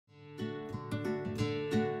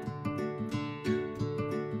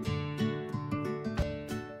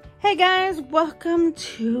Hey guys, welcome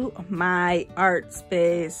to my art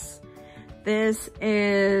space. This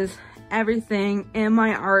is everything in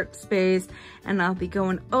my art space and I'll be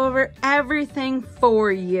going over everything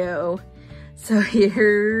for you. So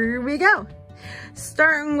here we go.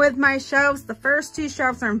 Starting with my shelves, the first two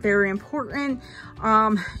shelves are very important.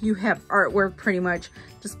 You have artwork pretty much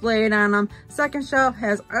displayed on them. Second shelf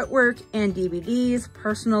has artwork and DVDs,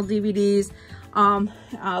 personal DVDs.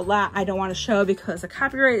 A lot I don't want to show because of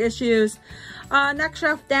copyright issues. Next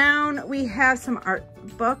shelf down, we have some art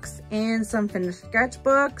books and some finished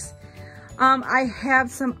sketchbooks. I have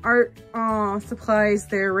some art supplies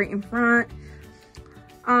there right in front.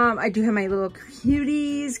 I do have my little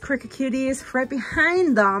cuties, Cricut cuties. Right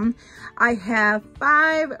behind them, I have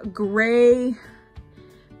 5 gray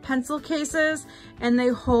pencil cases, and they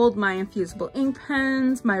hold my infusible ink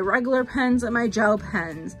pens, my regular pens, and my gel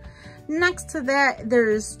pens. Next to that,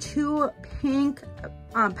 there's 2 pink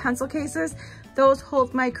pencil cases. Those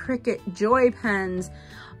hold my Cricut Joy pens.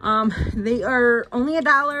 They are only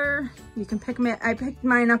 $1. You can pick them at, I picked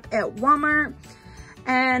mine up at Walmart,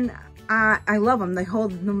 and I love them. They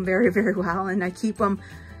hold them very, very well, and I keep them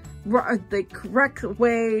the correct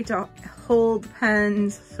way to hold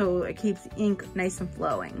pens so it keeps the ink nice and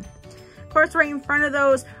flowing. Of course, right in front of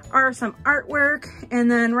those are some artwork,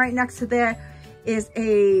 and then right next to that is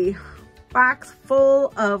a box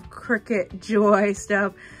full of Cricut Joy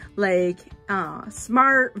stuff like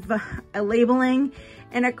smart labeling,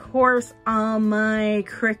 and of course all my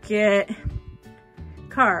Cricut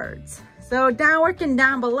cards. So working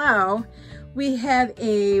down below, we have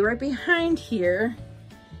right behind here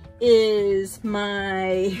is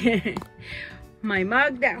my my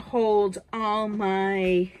mug that holds all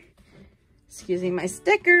my, my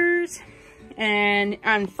stickers, and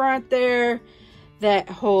on front there that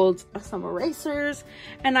holds some erasers,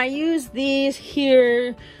 and I use these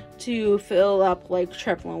here to fill up like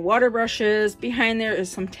Teflon water brushes. Behind there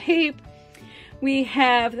is some tape. We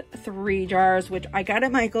have 3 jars, which I got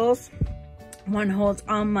at Michael's. One holds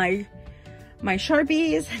all my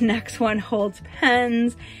Sharpies, next one holds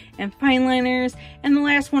pens and fine liners, and the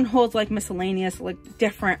last one holds like miscellaneous, like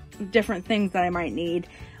different things that I might need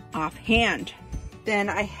offhand. Then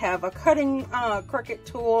I have a cutting Cricut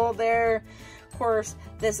tool there. Of course,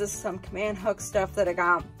 this is some command hook stuff that I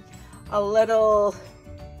got. A little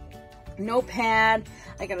notepad.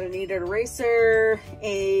 I got a kneaded eraser,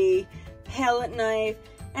 a palette knife,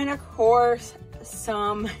 and of course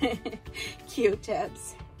some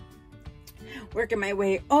Q-tips. Working my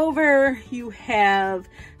way over, you have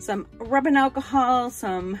some rubbing alcohol,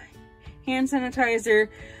 some hand sanitizer,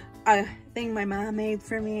 a thing my mom made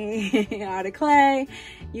for me out of clay.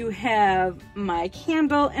 You have my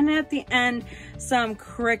candle, and at the end, some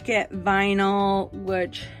Cricut vinyl,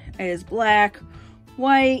 which is black,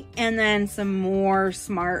 white, and then some more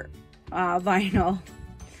smart vinyl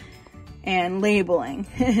and labeling.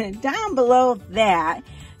 Down below that,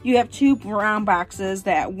 you have 2 brown boxes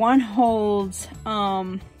that one holds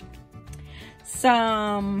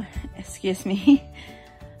some,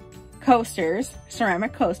 coasters,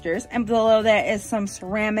 ceramic coasters, and below that is some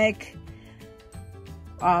ceramic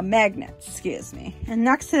magnets, and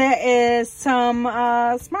next to that is some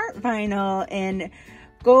smart vinyl in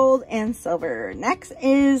gold and silver. Next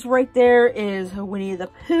is right there is Winnie the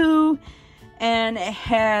Pooh, and it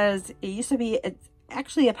used to be, it's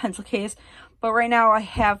actually a pencil case, but right now I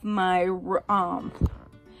have my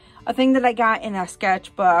a thing that I got in a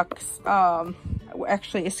sketchbook, as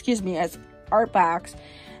art box,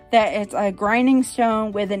 that it's a grinding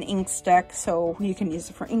stone with an ink stick, so you can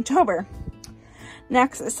use it for Inktober.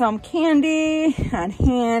 Next is some candy on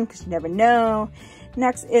hand, because you never know.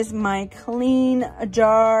 Next is my clean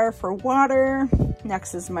jar for water.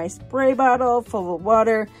 Next is my spray bottle full of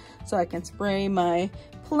water, so I can spray my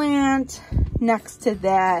plant. Next to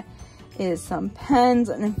that is some pens,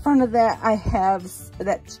 and in front of that I have,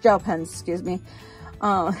 that's gel pens, so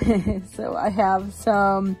I have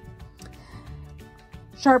some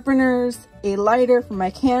sharpeners, a lighter for my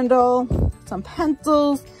candle, some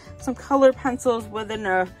pencils, some colored pencils with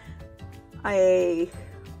a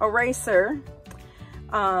eraser,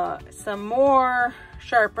 some more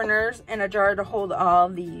sharpeners, and a jar to hold all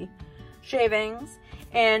the shavings.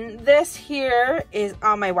 And this here is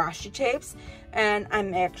all my washi tapes, and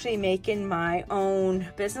I'm actually making my own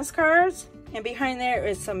business cards. And behind there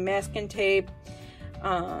is some masking tape,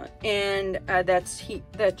 and that's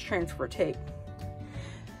transfer tape.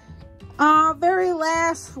 Very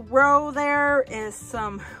last row there is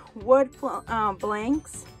some wood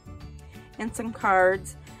blanks and some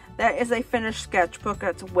cards. That is a finished sketchbook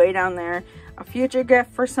that's way down there. A future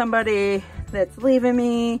gift for somebody that's leaving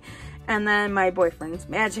me. And then my boyfriend's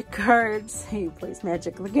magic cards. He plays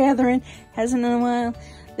Magic the Gathering. Hasn't in a while.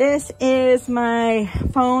 This is my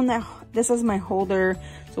phone. This is my holder.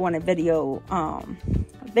 So when I do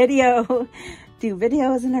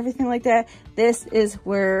videos and everything like that, this is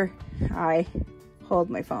where I hold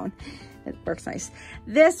my phone. It works nice.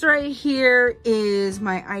 This right here is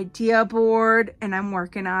my idea board, and I'm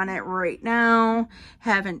working on it right now.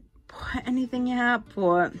 Haven't put anything yet,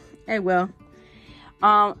 but I will.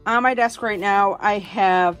 On my desk right now, I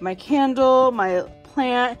have my candle, my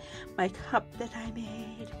plant, my cup that I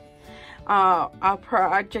made, a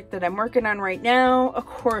project that I'm working on right now. Of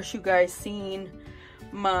course, you guys seen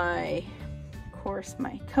my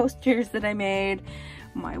coasters that I made,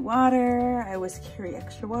 my water. I always carry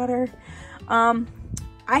extra water. I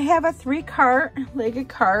have a 3-legged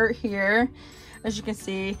cart here, as you can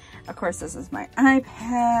see. Of course, this is my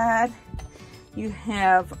iPad. You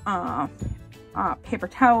have paper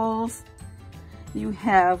towels. You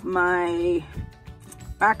have my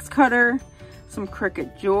box cutter, some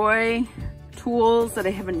Cricut Joy tools that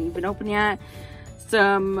I haven't even opened yet,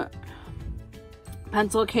 some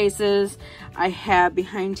pencil cases. I have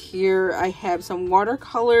behind here, I have some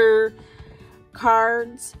watercolor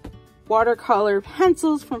cards, watercolor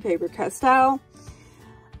pencils from Faber-Castell,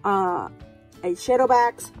 a shadow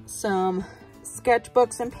box, some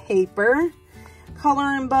sketchbooks and paper,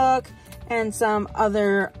 coloring book, and some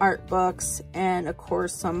other art books, and of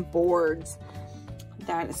course some boards.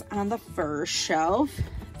 That is on the first shelf.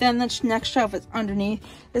 Then the next shelf is underneath,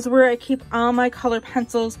 is where I keep all my color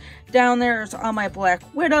pencils. Down there is all my Black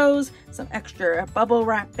Widows, some extra bubble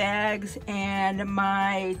wrap bags, and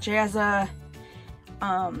my Jazza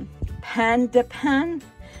pen dip pen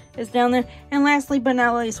is down there. And lastly but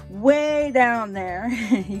not least, way down there,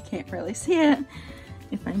 you can't really see it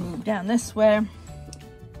if I move down this way,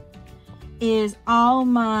 is all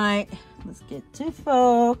my, let's get to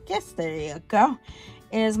focus, there you go,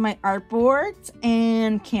 is my art boards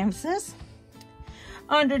and canvases.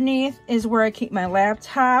 Underneath is where I keep my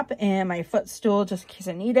laptop and my footstool, just in case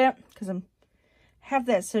I need it, because I have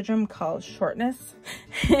that syndrome called shortness.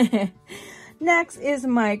 Next is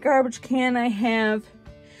my garbage can I have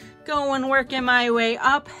going, working my way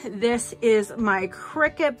up. This is my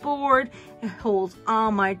Cricut board. It holds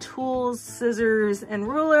all my tools, scissors, and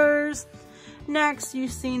rulers. Next,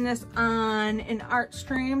 you've seen this on an art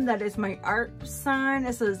stream. That is my art sign.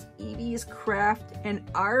 This is Evie's Craft and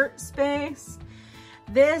Art Space.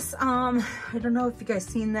 This, I don't know if you guys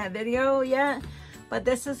seen that video yet, but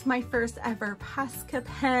this is my first ever Posca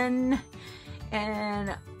pen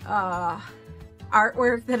and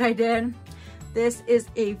artwork that I did. This is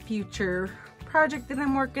a future project that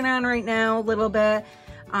I'm working on right now a little bit.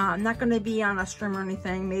 I'm not going to be on a stream or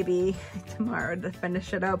anything, maybe tomorrow to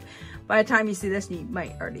finish it up. By the time you see this, you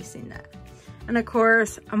might already seen that. And of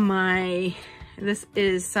course, this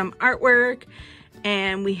is some artwork,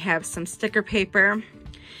 and we have some sticker paper.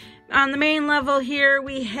 On the main level here,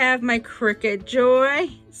 we have my Cricut Joy,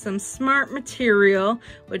 some smart material,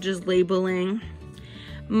 which is labeling,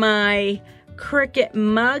 my Cricut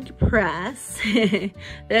mug press.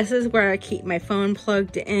 This is where I keep my phone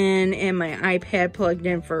plugged in and my iPad plugged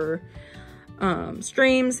in for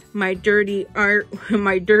streams. My dirty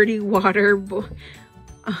water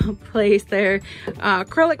place there.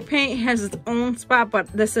 Acrylic paint has its own spot, but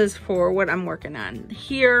this is for what I'm working on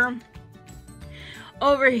here.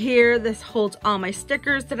 Over here, this holds all my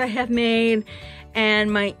stickers that I have made,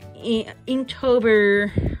 and my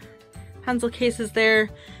Inktober pencil cases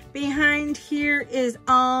there. Behind here is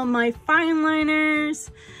all my fine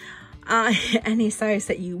liners, any size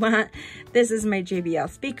that you want. This is my JBL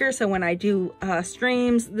speaker, so when I do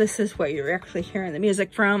streams, this is what you're actually hearing the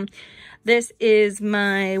music from. This is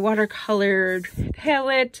my watercolored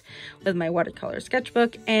palette with my watercolor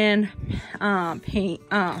sketchbook and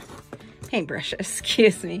paintbrushes,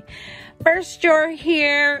 excuse me. First drawer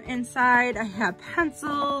here, inside I have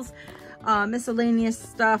pencils, miscellaneous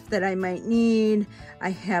stuff that I might need. I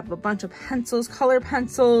have a bunch of pencils, color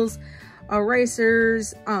pencils,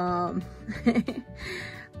 erasers,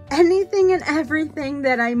 anything and everything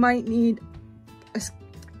that I might need,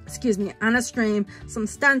 excuse me, on a stream. Some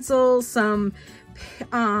stencils, some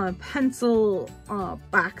pencil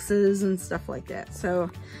boxes and stuff like that. So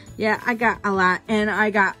yeah, I got a lot, and I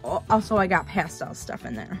got pastel stuff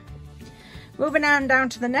in there. Moving on down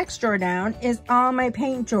to the next drawer down is all my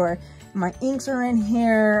paint drawer. My inks are in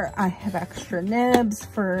here. I have extra nibs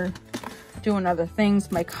for doing other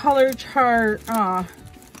things. My color chart,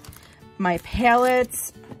 my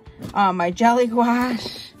palettes, my jelly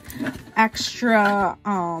gouache, extra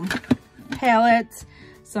palettes,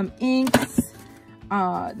 some inks.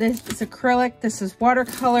 This is acrylic, this is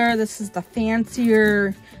watercolor, this is the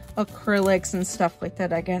fancier acrylics and stuff like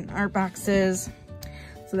that I get in art boxes.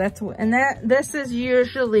 So that's what, and this is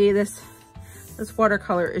usually, this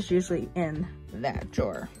watercolor is usually in that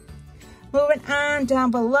drawer. Moving on down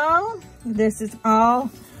below, this is all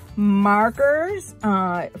markers,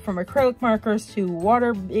 from acrylic markers to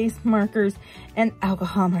water-based markers and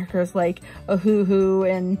alcohol markers like Ohuhu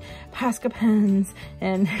and Posca pens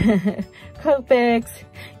and Copics,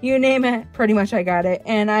 you name it, pretty much I got it.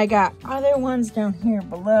 And I got other ones down here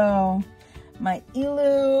below, my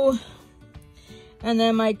Elu, and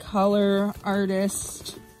then my Color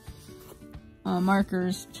Artist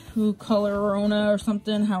markers, 2 Colorona or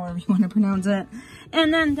something, however you want to pronounce it.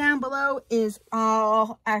 And then down below is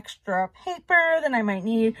all extra paper that I might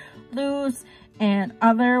need, loose and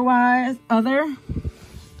other.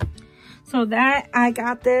 So that, I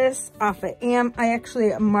got this off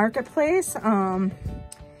of Marketplace, and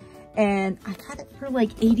I got it for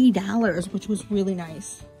like $80, which was really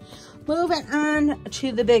nice. Moving on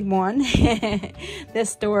to the big one.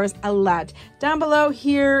 This stores a lot. Down below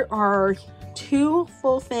here are 2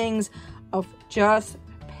 full things of just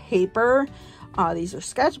paper. These are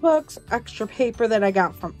sketchbooks, extra paper that I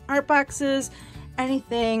got from art boxes,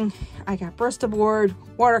 anything. I got Bristol board,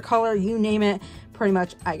 watercolor, you name it, pretty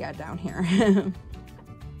much I got down here.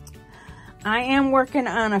 I am working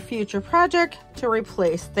on a future project to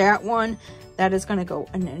replace that one. That is going to go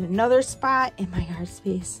in another spot in my art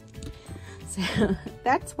space. So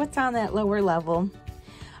that's what's on that lower level.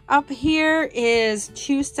 Up here is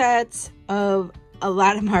 2 sets of a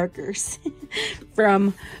lot of markers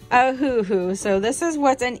from Ohuhu. So this is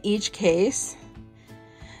what's in each case.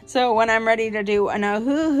 So when I'm ready to do an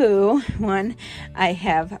Ohuhu one, I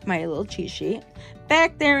have my little cheat sheet.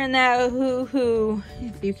 Back there in that Ohuhu,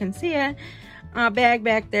 if you can see it, bag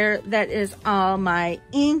back there, that is all my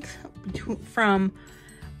ink from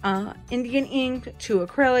Indian ink to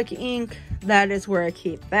acrylic ink. That is where I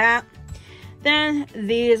keep that. Then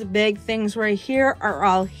these big things right here are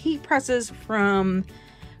all heat presses from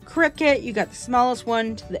Cricut. You got the smallest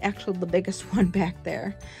one to the biggest one back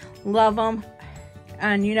there. Love them.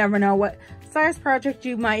 And you never know what size project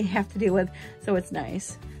you might have to deal with, so it's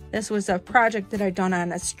nice. This was a project that I'd done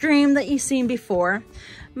on a stream that you've seen before.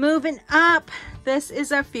 Moving up, this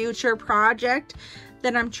is a future project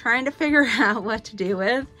that I'm trying to figure out what to do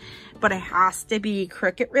with, but it has to be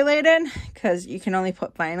Cricut related because you can only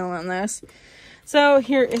put vinyl on this. So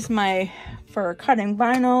here is my, for cutting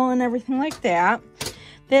vinyl and everything like that.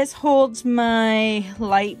 This holds my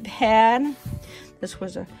light pad. This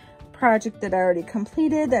was a project that I already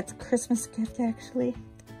completed. That's a Christmas gift actually.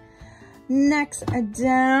 Next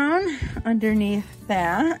down underneath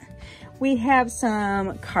that, we have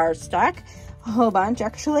some cardstock. A whole bunch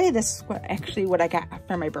actually. This is what I got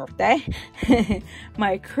for my birthday.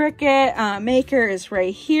 My Cricut maker is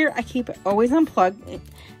right here. I keep it always unplugged,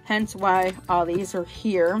 hence why all these are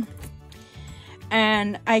here.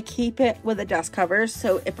 And I keep it with a dust cover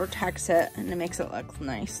so it protects it and it makes it look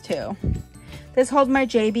nice too. This holds my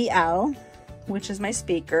JBL, which is my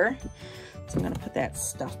speaker. So I'm gonna put that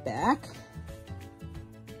stuff back.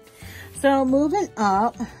 So moving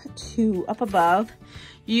up above,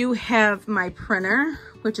 you have my printer,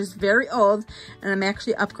 which is very old, and I'm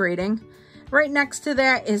actually upgrading. Right next to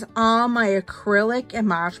that is all my acrylic and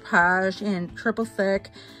Mod Podge and triple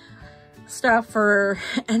thick stuff for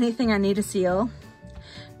anything I need to seal.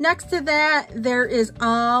 Next to that, there is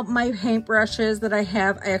all my paintbrushes that I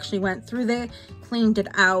have. I actually went through that, cleaned it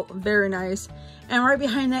out, very nice. And right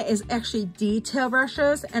behind that is actually detail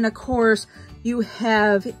brushes. And of course, you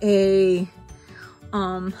have a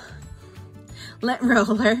lint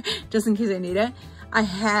roller, just in case I need it. I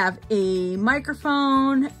have a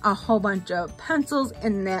microphone, a whole bunch of pencils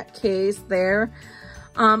in that case there.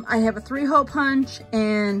 I have a 3-hole punch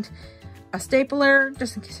and a stapler,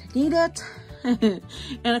 just in case I need it.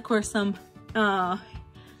 And of course some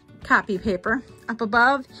copy paper. Up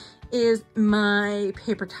above is my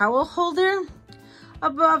paper towel holder.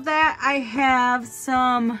 Above that I have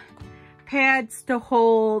some pads to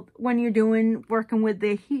hold when you're working with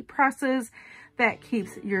the heat presses. That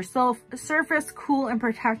keeps your surface cool and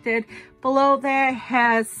protected. Below that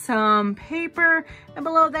has some paper, and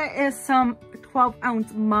below that is some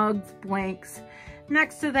 12-ounce mugs, blanks.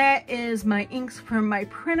 Next to that is my inks from my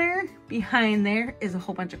printer. Behind there is a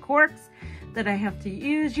whole bunch of corks that I have to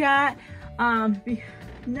use yet.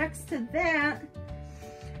 Next to that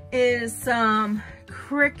is some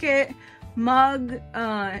Cricut mug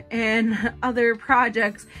and other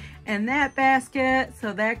projects in that basket.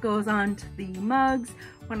 So that goes on to the mugs.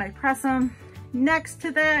 When I press them, next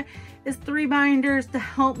to that is 3 binders to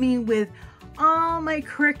help me with all my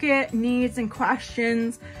Cricut needs and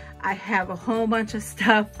questions. I have a whole bunch of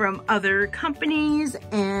stuff from other companies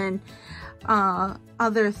and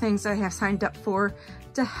other things I have signed up for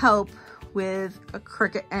to help with a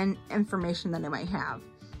Cricut and information that I might have.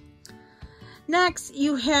 Next,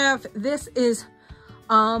 you have, this is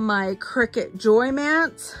all my Cricut Joy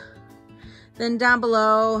mats. Then down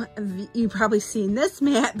below, you've probably seen this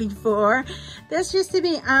mat before. This used to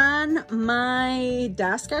be on my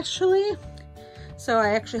desk actually. So I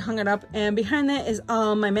actually hung it up, and behind that is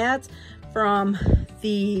all my mats, from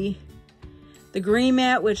the green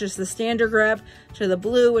mat, which is the standard grip, to the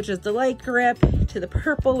blue, which is the light grip, to the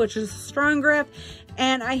purple, which is the strong grip,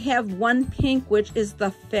 and I have one pink, which is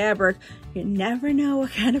the fabric. You never know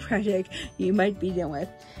what kind of project you might be dealing with.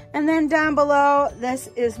 And then down below, this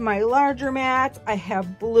is my larger mat. I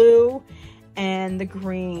have blue and the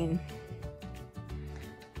green.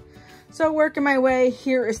 So working my way,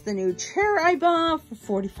 here is the new chair I bought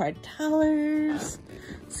for $45.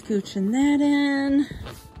 Scooching that in.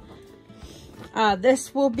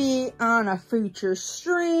 This will be on a future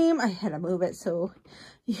stream. I had to move it so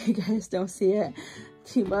you guys don't see it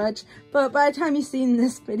too much. But by the time you've seen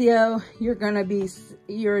this video, you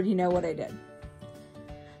already know what I did.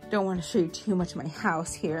 Don't want to show you too much of my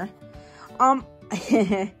house here.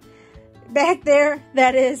 Back there,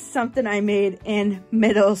 that is something I made in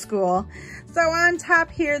middle school. So on top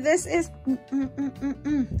here, this is,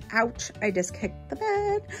 ouch, I just kicked the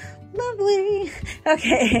bed. Lovely.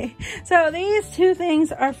 Okay, so these 2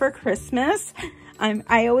 things are for Christmas.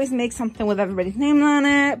 I always make something with everybody's name on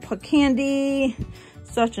it, put candy,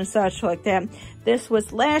 such and such like that. This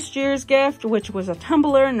was last year's gift, which was a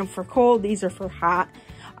tumbler, and for cold, these are for hot.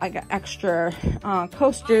 I got extra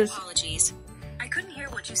coasters. My apologies. I couldn't hear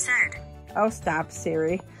what you said. Oh, stop,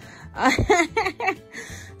 Siri.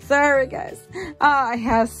 Sorry, guys. I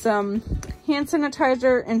have some hand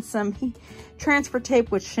sanitizer and some transfer tape,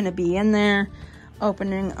 which shouldn't be in there.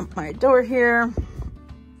 Opening up my door here.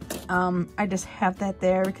 I just have that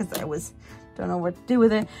there because don't know what to do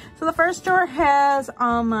with it. So the first drawer has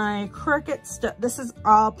all my Cricut stuff. This is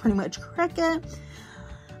all pretty much Cricut.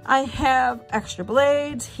 I have extra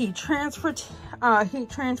blades, heat transfer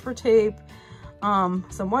tape, some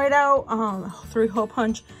whiteout, 3-hole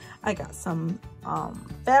punch. I got some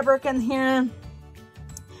fabric in here.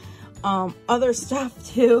 Other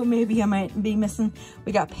stuff too, maybe I might be missing.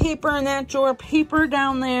 We got paper in that drawer, paper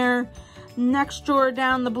down there. Next drawer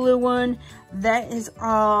down, the blue one, that is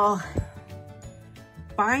all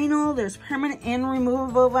vinyl. There's permanent and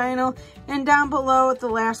removable vinyl. And down below at the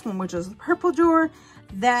last one, which is the purple drawer,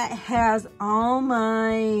 that has all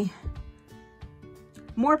my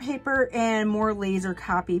more paper and more laser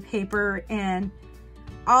copy paper, and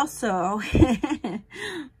also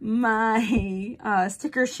my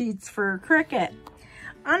sticker sheets for Cricut.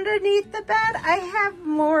 Underneath the bed, I have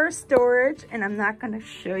more storage, and I'm not going to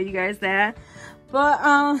show you guys that, but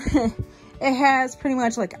it has pretty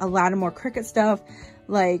much like a lot of more Cricut stuff,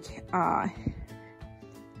 like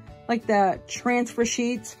the transfer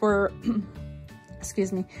sheets for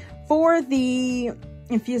excuse me, for the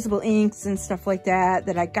infusible inks and stuff like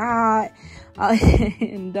that I got,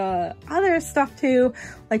 and other stuff too,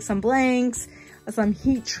 like some blanks, some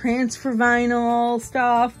heat transfer vinyl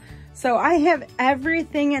stuff. So I have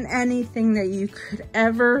everything and anything that you could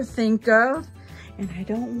ever think of, and I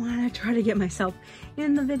don't want to try to get myself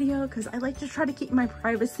in the video because I like to try to keep my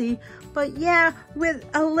privacy. But yeah, with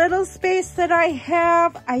a little space that I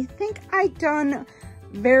have, I think I've done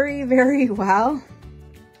very, very well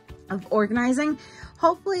of organizing.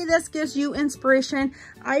 Hopefully this gives you inspiration.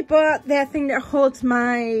 I bought that thing that holds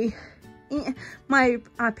my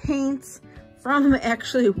paints from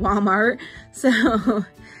actually Walmart. So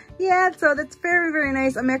yeah, so that's very, very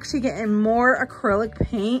nice. I'm actually getting more acrylic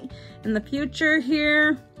paint in the future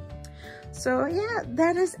here. So yeah,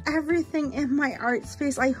 that is everything in my art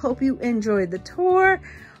space. I hope you enjoyed the tour.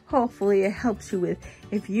 Hopefully it helps you with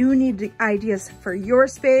if you need ideas for your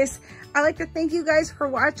space. I'd like to thank you guys for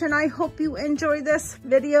watching. I hope you enjoyed this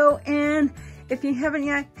video, and if you haven't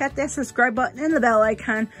yet, hit that subscribe button and the bell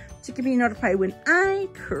icon to get me notified when I,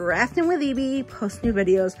 Crafting with Evie, post new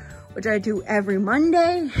videos, which I do every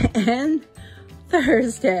Monday and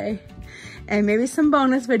Thursday, and maybe some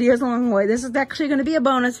bonus videos along the way. This is actually going to be a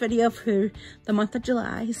bonus video for the month of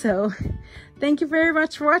July. So thank you very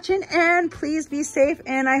much for watching, and please be safe,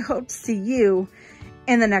 and I hope to see you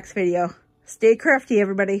in the next video. Stay crafty,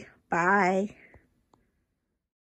 everybody. Bye.